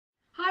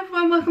Hi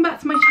everyone, welcome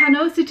back to my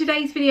channel. So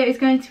today's video is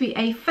going to be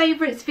a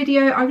favourites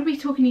video. I'm going to be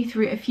talking you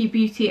through a few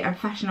beauty and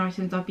fashion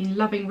items I've been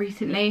loving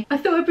recently. I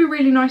thought it'd be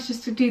really nice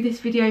just to do this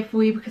video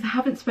for you because I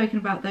haven't spoken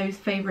about those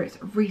favourites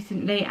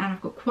recently and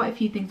I've got quite a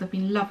few things I've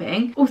been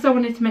loving. Also I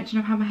wanted to mention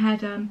I've had my hair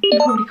done. You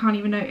probably can't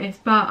even notice,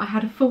 but I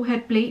had a full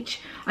head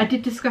bleach. I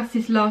did discuss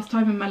this last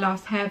time in my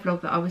last hair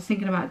vlog that I was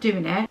thinking about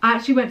doing it. I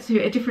actually went to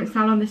a different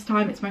salon this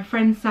time. It's my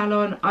friend's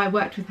salon. I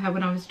worked with her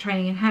when I was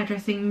training in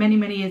hairdressing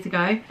many years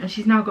ago and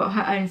she's now got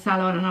her own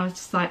salon and I was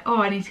just like,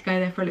 oh, I need to go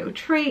there for a little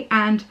treat,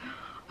 and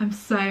I'm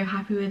so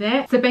happy with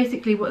it. So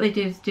basically what they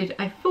did is did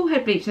a full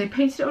head bleach. They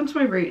painted it onto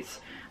my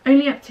roots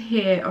only up to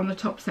here on the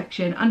top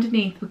section.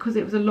 Underneath, because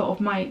it was a lot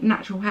of my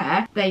natural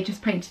hair, they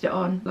just painted it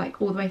on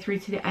like all the way through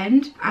to the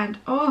end, and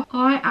oh,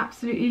 I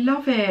absolutely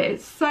love it.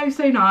 It's so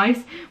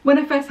nice. When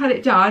I first had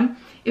it done,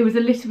 it was a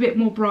little bit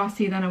more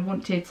brassy than I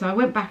wanted, so I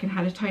went back and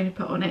had a toner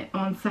put on it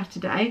on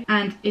Saturday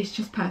and it's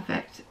just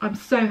perfect. I'm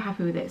so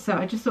happy with it, so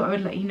I just thought I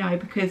would let you know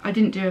because I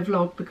didn't do a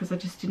vlog because I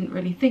just didn't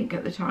really think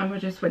at the time. I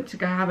just went to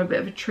go have a bit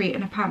of a treat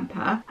and a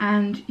pamper,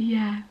 and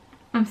yeah,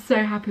 I'm so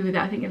happy with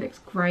it. I think it looks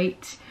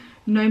great.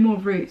 No more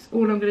roots.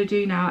 All I'm going to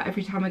do now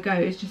every time I go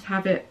is just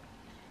have it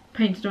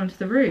painted onto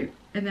the root,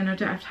 and then I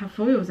don't have to have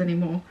foils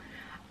anymore.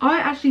 I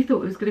actually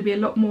thought it was going to be a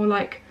lot more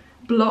like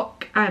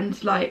block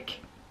and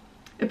like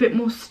a bit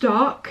more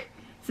stark,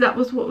 so that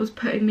was what was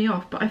putting me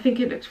off, but I think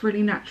it looks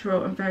really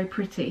natural and very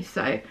pretty.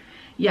 So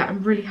yeah,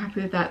 I'm really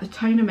happy with that. The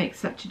toner makes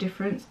such a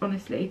difference,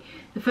 honestly.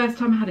 The first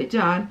time I had it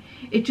done,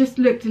 it just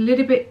looked a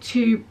little bit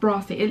too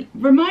brassy. It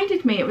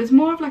reminded me, it was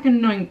more of like a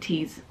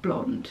 90s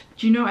blonde.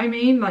 Do you know what I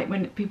mean? Like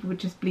when people would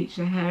just bleach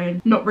their hair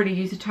and not really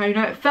use a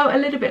toner. It felt a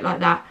little bit like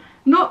that.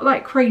 Not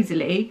like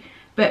crazily,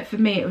 but for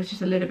me it was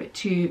just a little bit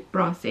too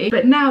brassy.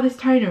 But now this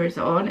toner is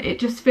on, it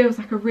just feels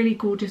like a really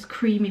gorgeous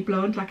creamy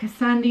blonde, like a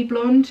sandy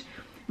blonde,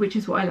 which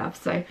is what I love.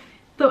 So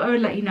thought I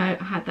would let you know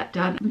I had that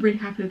done. I'm really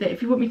happy with it.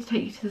 If you want me to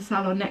take you to the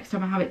salon next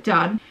time I have it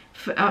done,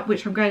 for,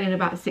 which I'm going in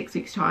about 6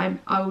 weeks time,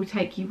 I will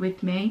take you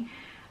with me.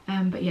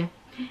 But yeah,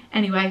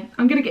 anyway,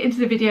 I'm going to get into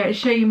the video and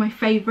show you my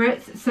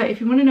favourites. So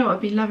if you want to know what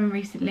I've been loving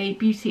recently,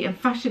 beauty and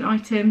fashion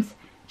items,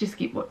 just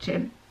keep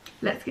watching.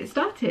 Let's get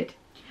started.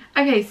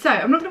 Okay, so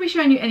I'm not going to be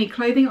showing you any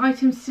clothing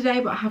items today,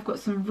 but I have got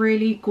some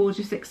really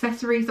gorgeous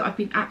accessories that I've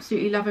been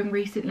absolutely loving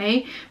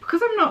recently.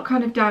 Because I'm not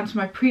kind of down to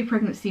my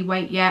pre-pregnancy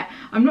weight yet,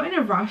 I'm not in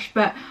a rush,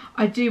 but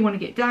I do want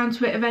to get down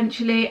to it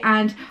eventually,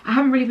 and I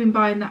haven't really been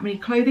buying that many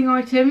clothing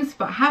items,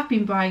 but I have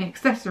been buying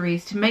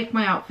accessories to make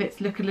my outfits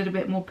look a little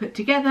bit more put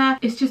together.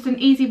 It's just an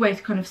easy way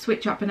to kind of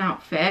switch up an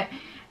outfit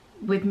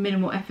with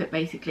minimal effort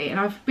basically, and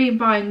I've been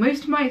buying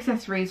most of my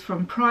accessories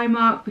from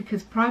Primark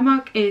because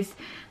Primark is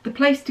the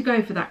place to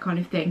go for that kind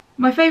of thing.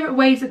 My favourite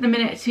ways at the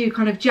minute to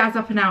kind of jazz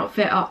up an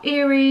outfit are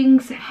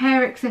earrings,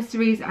 hair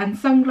accessories and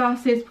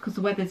sunglasses, because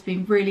the weather's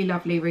been really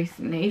lovely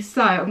recently.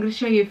 So I'm going to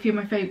show you a few of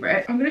my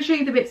favourites. I'm going to show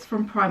you the bits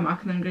from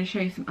Primark and then I'm going to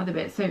show you some other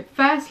bits. So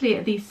firstly,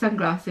 these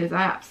sunglasses,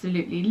 I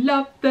absolutely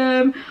love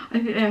them. I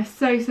think they're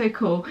so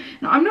cool.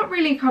 Now I'm not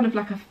really kind of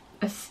like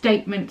a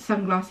statement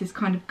sunglasses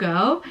kind of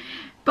girl,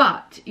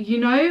 but you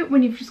know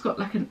when you've just got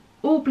like an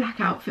all black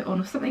outfit on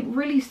or something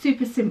really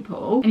super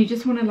simple and you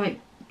just want to like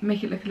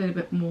make it look a little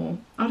bit more,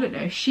 I don't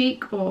know,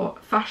 chic or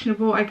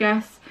fashionable, I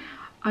guess.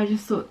 I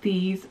just thought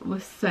these were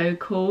so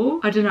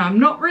cool. I don't know, I'm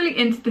not really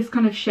into this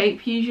kind of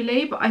shape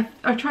usually, but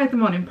I tried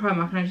them on in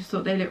Primark and I just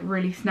thought they looked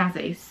really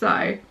snazzy.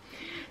 So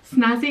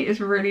snazzy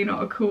is really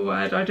not a cool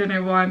word. I don't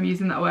know why I'm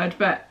using that word,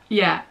 but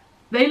yeah,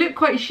 they look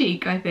quite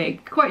chic, I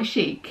think, quite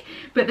chic.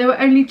 But they were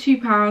only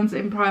 £2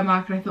 in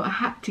Primark and I thought I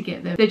had to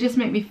get them. They just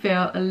make me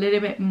feel a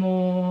little bit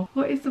more,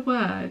 what is the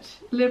word?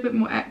 A little bit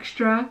more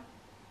extra.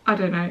 I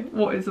don't know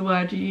what is the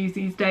word you use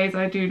these days,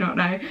 I do not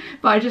know,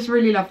 but I just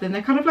really love them.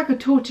 They're kind of like a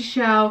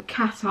tortoiseshell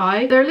cat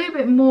eye. They're a little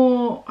bit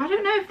more, I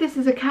don't know if this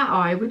is a cat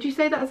eye. Would you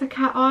say that is a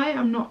cat eye?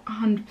 I'm not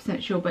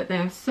 100% sure, but they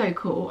are so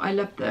cool. I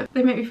love them.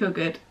 They make me feel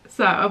good.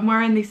 So I'm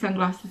wearing these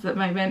sunglasses at the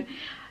moment.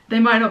 They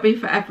might not be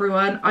for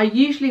everyone. I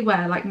usually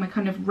wear like my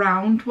kind of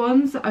round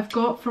ones that I've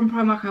got from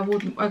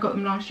Primark. I got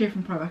them last year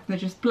from Primark and they're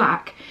just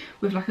black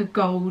with like a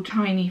gold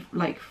tiny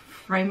like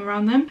frame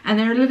around them, and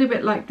they're a little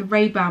bit like the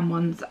Ray-Ban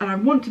ones, and I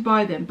want to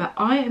buy them, but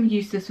I am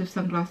useless with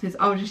sunglasses.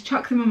 I'll just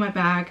chuck them in my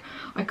bag.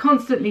 I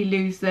constantly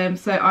lose them,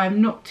 so I'm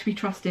not to be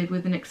trusted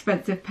with an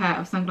expensive pair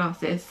of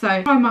sunglasses.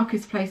 So Primark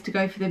is the place to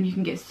go for them. You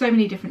can get so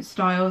many different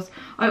styles.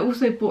 I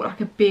also bought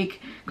like a big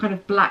kind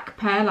of black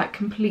pair, like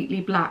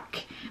completely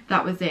black.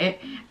 That was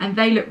it, and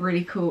they look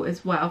really cool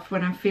as well for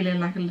when I'm feeling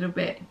like a little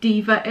bit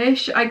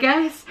diva-ish, I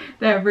guess.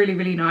 They're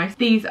really nice.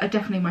 These are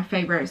definitely my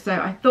favourites, so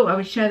I thought I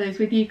would share those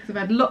with you because I've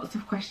had lots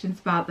of questions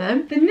about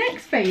them. The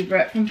next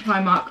favourite from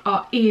Primark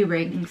are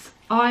earrings.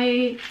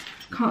 I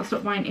can't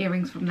stop buying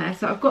earrings from there,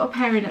 so I've got a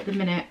pair in at the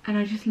minute and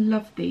I just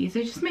love these.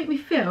 They just make me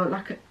feel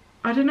like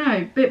I don't know,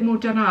 a bit more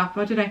done up.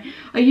 I don't know.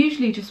 I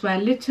usually just wear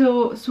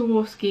little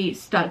Swarovski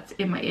studs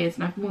in my ears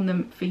and I've worn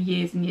them for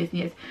years and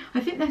years.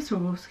 I think they're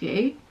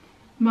Swarovski.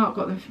 Mark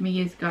got them for me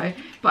years ago,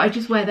 but I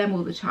just wear them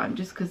all the time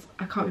just because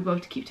I can't be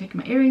bothered to keep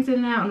taking my earrings in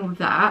and out and all of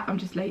that. I'm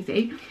just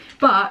lazy.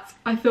 But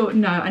I thought,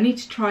 no, I need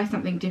to try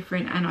something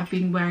different, and I've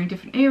been wearing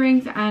different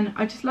earrings and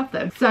I just love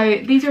them.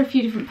 So these are a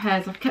few different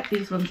pairs. I've kept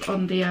these ones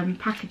on the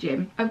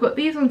packaging. I've got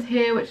these ones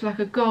here, which are like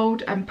a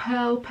gold and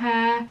pearl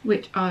pair,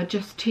 which are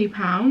just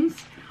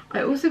 £2.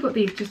 I also got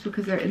these just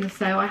because they're in the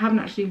sale. I haven't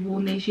actually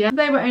worn these yet.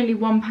 They were only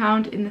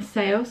 £1 in the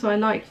sale, so I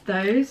liked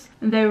those,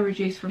 and they were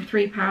reduced from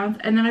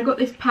 £3. And then I got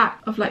this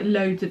pack of like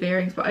loads of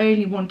earrings, but I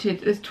only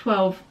wanted, there's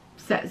 12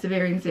 sets of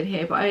earrings in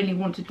here, but I only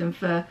wanted them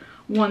for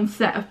one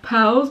set of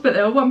pearls, but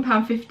they were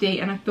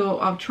 £1.50, and I thought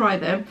I'll try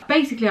them.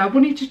 Basically, I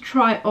wanted to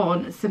try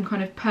on some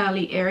kind of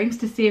pearly earrings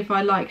to see if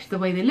I liked the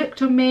way they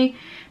looked on me,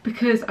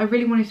 because I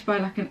really wanted to buy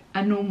like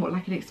a normal,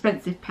 like an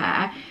expensive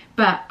pair,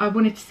 but I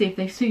wanted to see if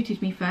they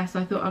suited me first. So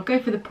I thought I'll go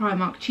for the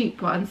Primark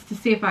cheap ones to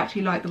see if I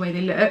actually like the way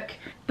they look.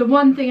 The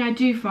one thing I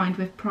do find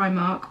with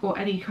Primark or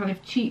any kind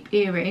of cheap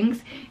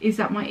earrings is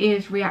that my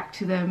ears react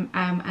to them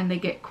and they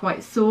get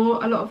quite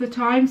sore a lot of the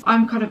times.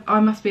 I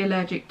must be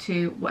allergic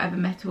to whatever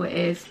metal it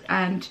is,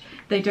 and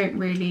they don't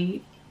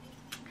really,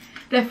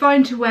 they're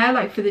fine to wear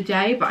like for the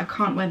day, but I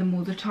can't wear them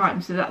all the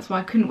time, so that's why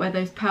I couldn't wear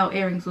those pearl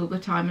earrings all the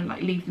time and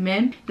like leave them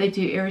in. They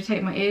do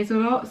irritate my ears a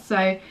lot,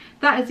 so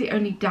that is the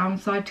only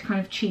downside to kind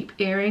of cheap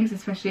earrings,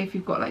 especially if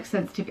you've got like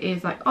sensitive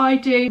ears like I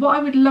do. What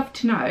I would love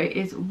to know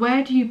is,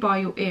 where do you buy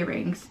your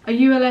earrings? Are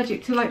you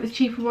allergic to like the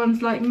cheaper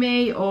ones like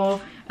me,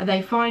 or are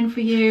they fine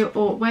for you,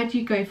 or where do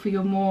you go for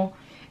your more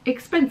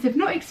expensive,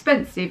 not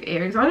expensive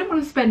earrings? I don't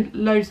want to spend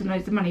loads and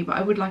loads of money, but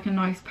I would like a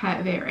nice pair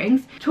of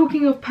earrings.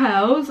 Talking of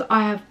pearls,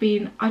 I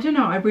don't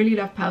know, I really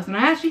love pearls, and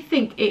I actually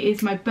think it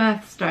is my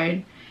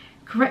birthstone.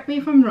 Correct me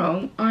if I'm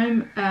wrong,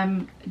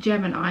 I'm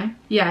Gemini.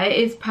 Yeah, it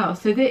is pearl,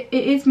 so it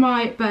is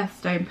my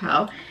birthstone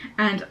pearl,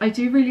 and I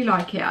do really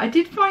like it. I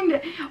did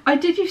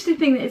used to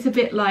think that it's a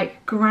bit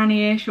like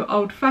granny-ish or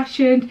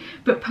old-fashioned,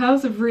 but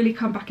pearls have really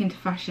come back into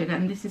fashion,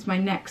 and this is my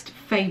next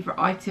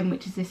favourite item,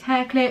 which is this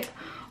hair clip.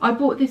 I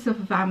bought this off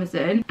of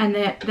Amazon, and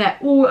they're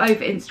all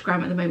over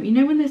Instagram at the moment. You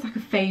know when there's like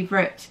a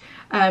favourite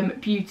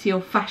beauty or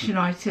fashion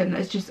item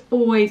that's just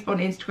always on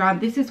Instagram?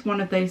 This is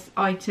one of those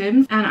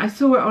items, and I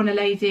saw it on a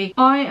lady.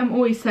 I am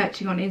always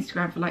searching on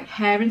Instagram for like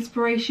hair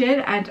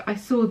inspiration, and I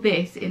saw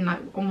this in like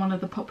on one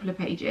of the popular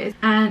pages,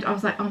 and I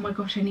was like, oh my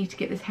gosh, I need to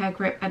get this hair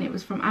grip, and it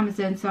was from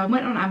Amazon. So I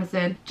went on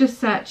Amazon, just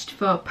searched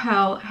for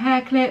pearl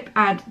hair clip,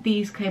 and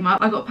these came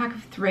up. I got a pack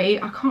of 3.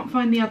 I can't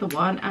find the other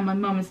one, and my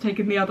mum has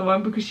taken the other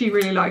one because she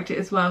really liked it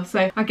as well.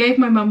 So I gave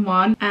my mum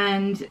one,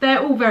 and they're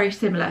all very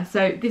similar.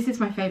 So this is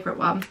my favourite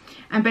one,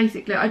 and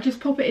basically I just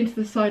pop it into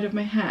the side of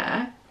my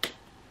hair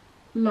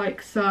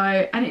like so,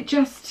 and it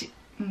just,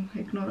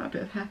 ignore that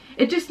bit of hair,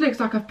 it just looks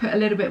like I've put a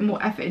little bit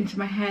more effort into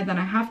my hair than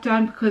I have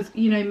done, because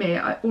you know me,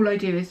 all I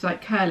do is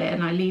like curl it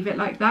and I leave it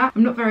like that.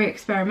 I'm not very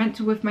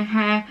experimental with my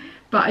hair,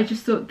 but I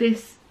just thought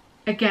this,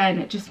 again,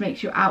 it just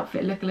makes your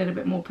outfit look a little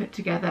bit more put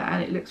together,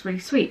 and it looks really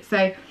sweet.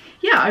 So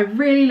yeah, I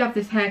really love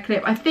this hair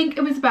clip. I think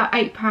it was about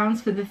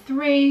 £8 for the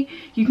 3.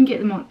 You can get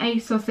them on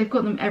ASOS. They've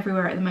got them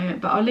everywhere at the moment,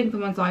 but I'll link the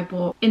ones I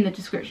bought in the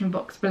description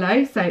box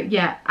below. So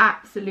yeah,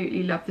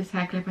 absolutely love this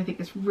hair clip. I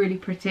think it's really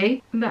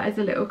pretty. And that is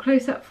a little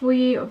close-up for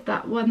you of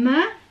that one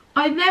there.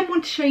 I then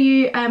want to show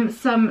you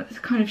some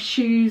kind of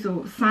shoes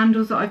or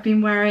sandals that I've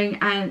been wearing,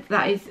 and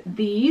that is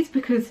these,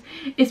 because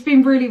it's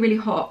been really, really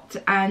hot,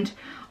 and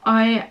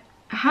I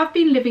have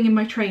been living in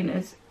my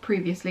trainers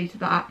previously to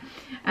that,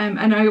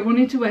 and I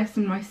wanted to wear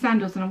some nice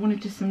sandals, and I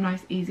wanted just some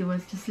nice easy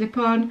ones to slip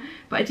on,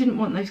 but I didn't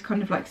want those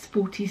kind of like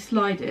sporty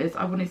sliders.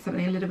 I wanted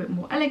something a little bit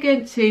more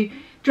elegant to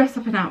dress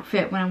up an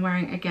outfit when I'm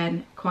wearing,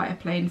 again, quite a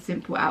plain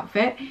simple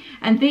outfit.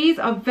 And these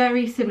are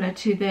very similar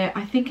to the,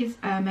 I think it's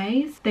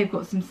Hermes. They've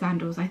got some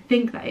sandals, I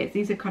think that is.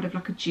 These are kind of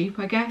like a dupe,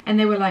 I guess, and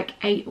they were like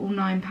 £8 or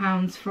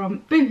 £9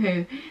 from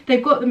Boohoo.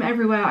 They've got them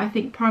everywhere. I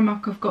think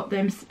Primark have got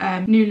them.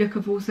 New Look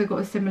have also got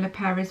a similar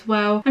pair as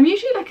well. I'm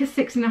usually like a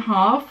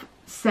 6.5,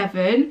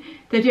 7.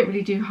 They don't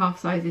really do half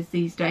sizes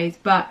these days,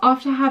 but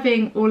after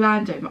having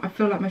Orlando, I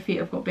feel like my feet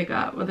have got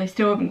bigger. Well, they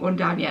still haven't gone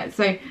down yet,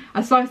 so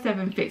a size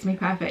 7 fits me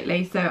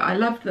perfectly, so I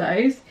loved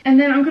those. And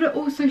then I'm going to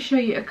also show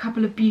you a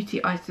couple of beauty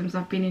items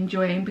I've been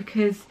enjoying,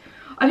 because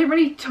I don't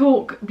really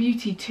talk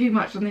beauty too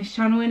much on this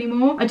channel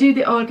anymore. I do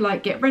the odd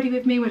like get ready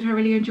with me, which I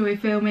really enjoy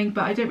filming,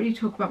 but I don't really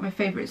talk about my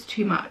favourites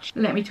too much.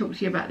 Let me talk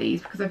to you about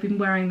these, because I've been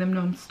wearing them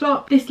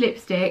non-stop. This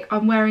lipstick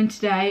I'm wearing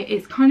today,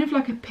 it's kind of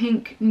like a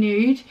pink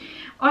nude.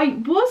 I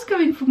was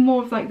going for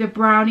more of like the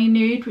brownie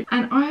nude,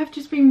 and I have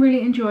just been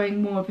really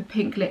enjoying more of a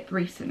pink lip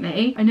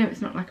recently. I know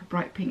it's not like a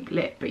bright pink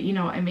lip, but you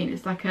know what I mean.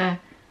 It's like a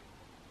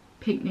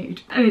pink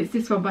nude, and it's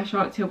this one by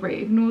Charlotte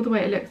Tilbury. Ignore the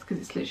way it looks because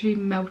it's literally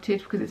melted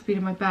because it's been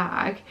in my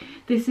bag.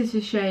 This is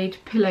the shade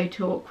Pillow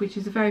Talk, which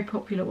is a very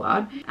popular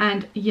one,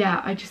 and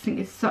yeah, I just think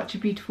it's such a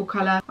beautiful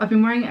colour. I've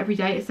been wearing it every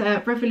day. It's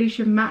a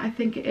Revolution matte, I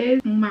think it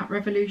is, matte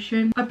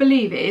Revolution. I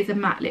believe it is a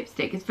matte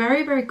lipstick. It's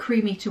very, very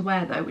creamy to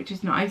wear though, which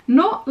is nice.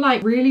 Not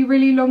like really,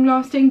 really long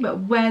lasting,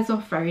 but wears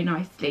off very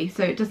nicely,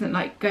 so it doesn't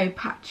like go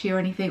patchy or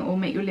anything or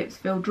make your lips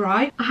feel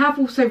dry. I have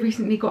also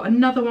recently got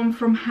another one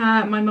from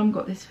her. My mum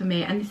got this for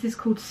me, and this is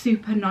called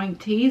Super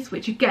 90s,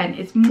 which again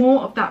is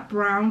more of that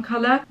brown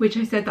colour, which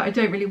I said that I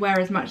don't really wear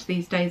as much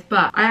these days,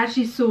 but I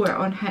actually saw it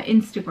on her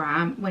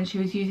Instagram when she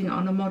was using it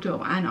on a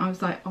model, and I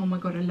was like, oh my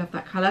god, I love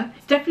that colour.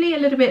 It's definitely a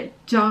little bit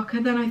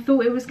darker than I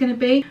thought it was going to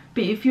be,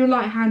 but if you're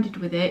light-handed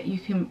with it, you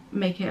can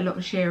make it a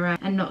lot sheerer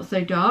and not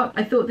so dark.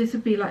 I thought this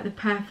would be like the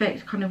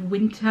perfect kind of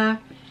winter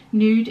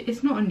nude.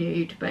 It's not a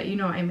nude, but you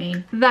know what I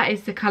mean. That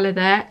is the colour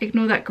there.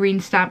 Ignore that green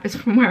stamp, it's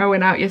from where I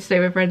went out yesterday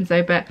with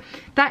Renzo, but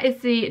that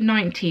is the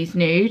 90s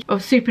nude, or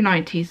Super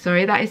 90s,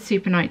 sorry, that is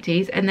Super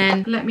 90s. And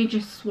then let me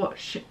just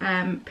swatch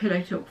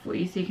Pillow Talk for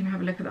you so you can have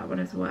a look at that one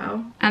as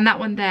well. And that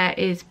one there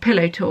is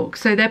Pillow Talk,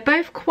 so they're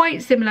both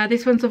quite similar.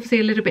 This one's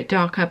obviously a little bit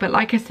darker, but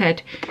like I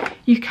said,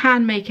 you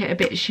can make it a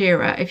bit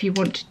sheerer if you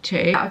wanted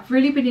to. I've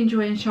really been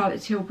enjoying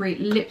Charlotte Tilbury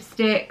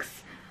lipsticks.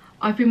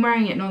 I've been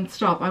wearing it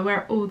non-stop. I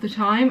wear it all the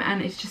time,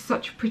 and it's just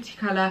such a pretty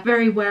colour,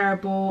 very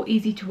wearable,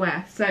 easy to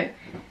wear, so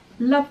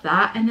love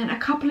that. And then a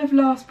couple of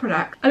last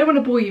products. I don't want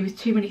to bore you with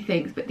too many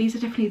things, but these are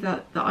definitely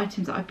the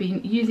items that I've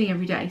been using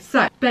every day.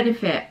 So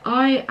Benefit,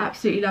 I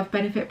absolutely love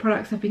Benefit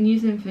products. I've been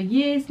using them for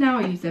years now.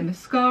 I use their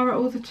mascara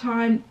all the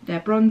time, their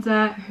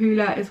bronzer.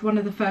 Hoola is one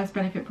of the first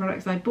Benefit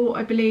products I bought,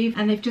 I believe,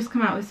 and they've just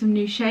come out with some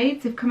new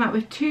shades. They've come out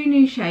with 2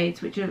 new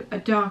shades, which are a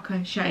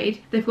darker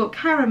shade. They've got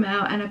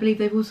Caramel, and I believe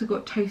they've also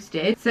got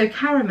Toasted. So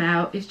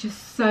Caramel is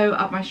just so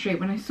up my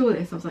street. When I saw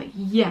this, I was like,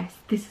 yes,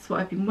 this is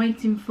what I've been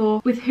waiting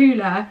for. With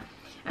Hoola,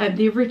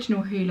 the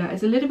original Hoola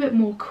is a little bit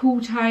more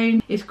cool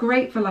tone. It's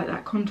great for like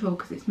that contour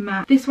because it's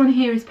matte. This one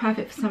here is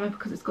perfect for summer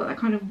because it's got that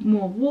kind of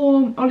more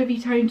warm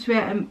olivey tone to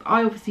it, and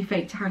I obviously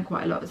fake tan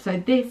quite a lot,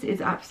 so this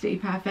is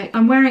absolutely perfect.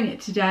 I'm wearing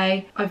it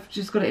today. I've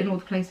just got it in all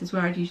the places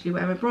where I'd usually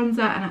wear my bronzer,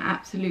 and I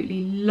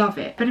absolutely love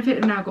it. Benefit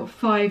have now got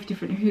 5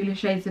 different Hoola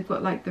shades. They've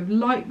got like the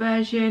light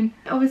version.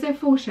 Oh, is there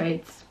 4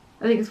 shades?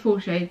 I think it's 4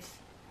 shades.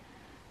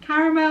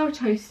 Caramel,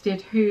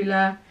 Toasted,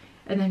 Hoola,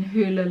 and then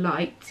Hoola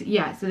Light.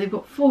 Yeah, so they've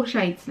got 4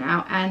 shades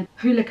now, and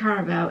Hoola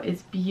Caramel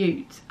is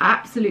beaut. I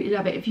absolutely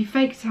love it. If you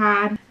fake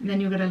tan,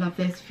 then you're gonna love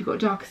this. If you've got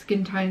darker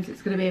skin tones,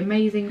 it's gonna be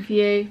amazing for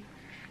you.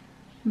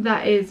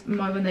 That is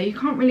my one there. You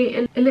can't really,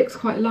 it looks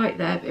quite light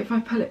there, but if I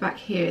pull it back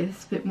here,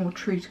 it's a bit more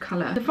true to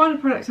colour. The final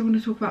product I want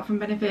to talk about from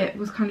Benefit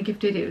was kind of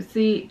gifted. It was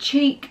the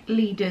Cheek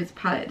Leaders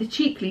palette, the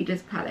Cheek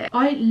Leaders palette.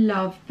 I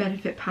love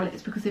Benefit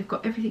palettes because they've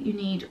got everything you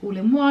need all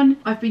in one.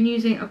 I've been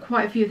using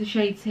quite a few of the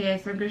shades here,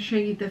 so I'm going to show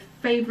you the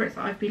favourites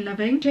that I've been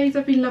loving. Shades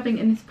I've been loving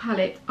in this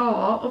palette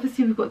are,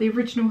 obviously we've got the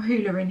original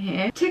Hoola in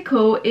here.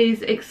 Tickle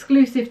is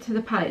exclusive to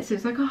the palette, so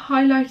it's like a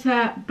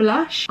highlighter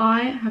blush.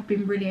 I have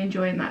been really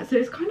enjoying that. So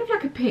it's kind of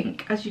like a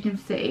pink, as you can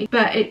see,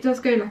 but it does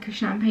go like a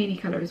champagne-y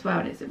colour as well,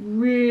 and it's a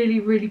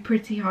really, really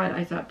pretty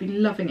highlighter. I've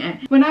been loving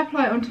it. When I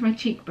apply it onto my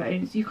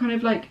cheekbones, you kind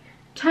of like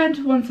turn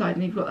to one side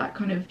and you've got that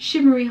kind of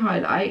shimmery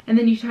highlight, and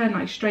then you turn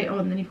like straight on,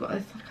 and then you've got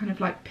this kind of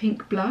like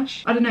pink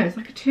blush. I don't know, it's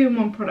like a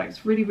 2-in-1 product.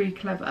 It's really, really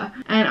clever,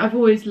 and I've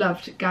always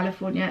loved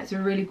California. It's a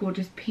really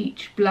gorgeous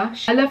peach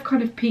blush. I love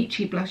kind of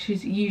peachy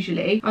blushes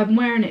usually. I'm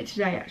wearing it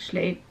today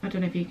actually. I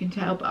don't know if you can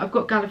tell, but I've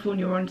got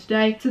California on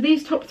today. So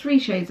these top 3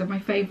 shades are my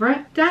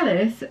favourite.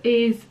 Dallas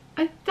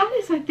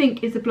I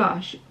think is a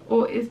blush,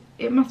 or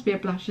it must be a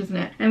blush, isn't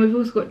it? And we've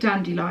also got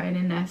Dandelion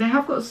in there. They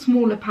have got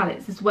smaller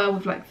palettes as well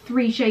with like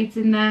 3 shades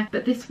in there,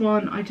 but this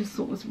one I just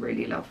thought was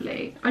really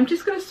lovely. I'm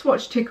just going to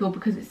swatch Tickle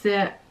because it's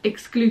a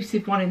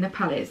exclusive one in the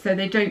palette, so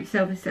they don't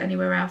sell this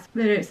anywhere else.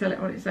 They don't sell it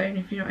on its own,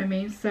 if you know what I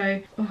mean.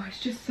 So, oh, it's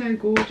just so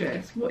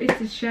gorgeous. What is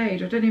this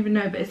shade? I don't even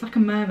know, but it's like a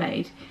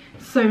mermaid.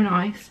 So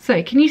nice.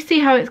 So can you see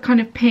how it's kind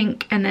of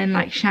pink and then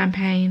like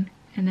champagne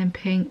and then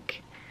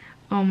pink?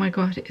 Oh my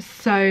god, it's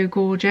so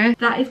gorgeous.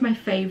 That is my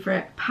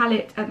favourite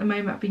palette at the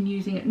moment. I've been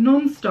using it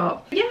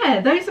non-stop.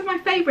 Yeah, those are my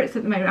favourites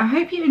at the moment. I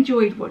hope you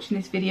enjoyed watching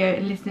this video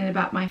and listening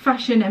about my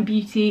fashion and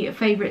beauty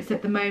favourites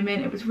at the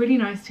moment. It was really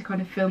nice to kind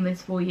of film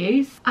this for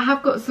you. I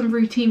have got some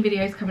routine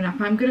videos coming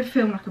up. I'm going to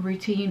film like a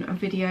routine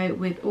video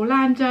with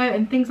Orlando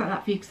and things like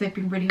that for you because they've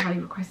been really highly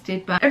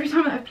requested. But every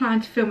time that I've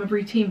planned to film a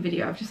routine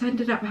video, I've just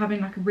ended up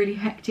having like a really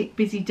hectic,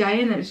 busy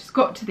day, and then it's just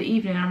got to the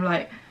evening and I'm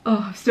like,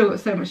 oh, I've still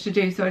got so much to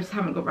do, so I just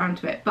haven't got around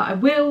to it. But I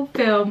will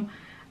film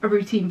a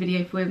routine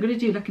video for you. I'm going to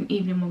do like an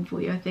evening one for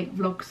you, I think,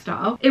 vlog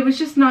style. It was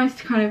just nice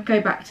to kind of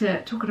go back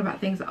to talking about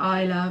things that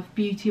I love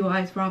beauty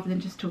wise rather than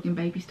just talking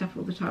baby stuff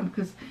all the time,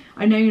 because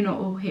I know you're not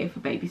all here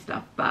for baby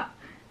stuff, but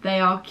they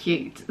are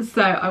cute.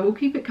 So I will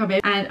keep it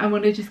coming, and I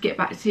want to just get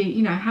back to,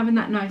 you know, having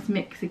that nice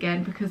mix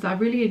again, because I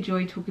really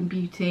enjoy talking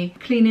beauty,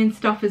 cleaning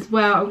stuff as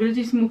well. I'm going to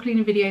do some more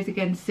cleaning videos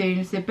again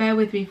soon, so bear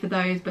with me for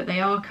those, but they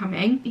are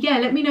coming. Yeah,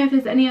 let me know if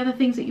there's any other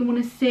things that you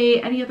want to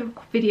see, any other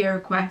video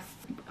requests.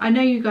 I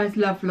know you guys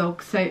love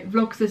vlogs, so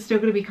vlogs are still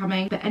going to be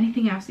coming, but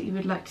anything else that you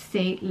would like to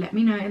see, let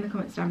me know in the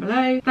comments down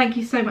below. Thank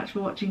you so much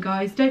for watching,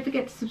 guys. Don't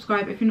forget to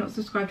subscribe if you're not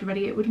subscribed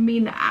already. It would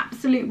mean the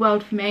absolute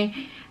world for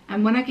me.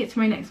 And when I get to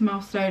my next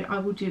milestone, I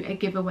will do a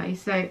giveaway,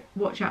 so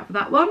watch out for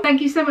that one.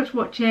 Thank you so much for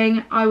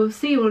watching. I will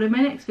see you all in my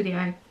next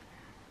video.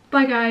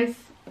 Bye,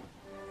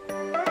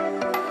 guys.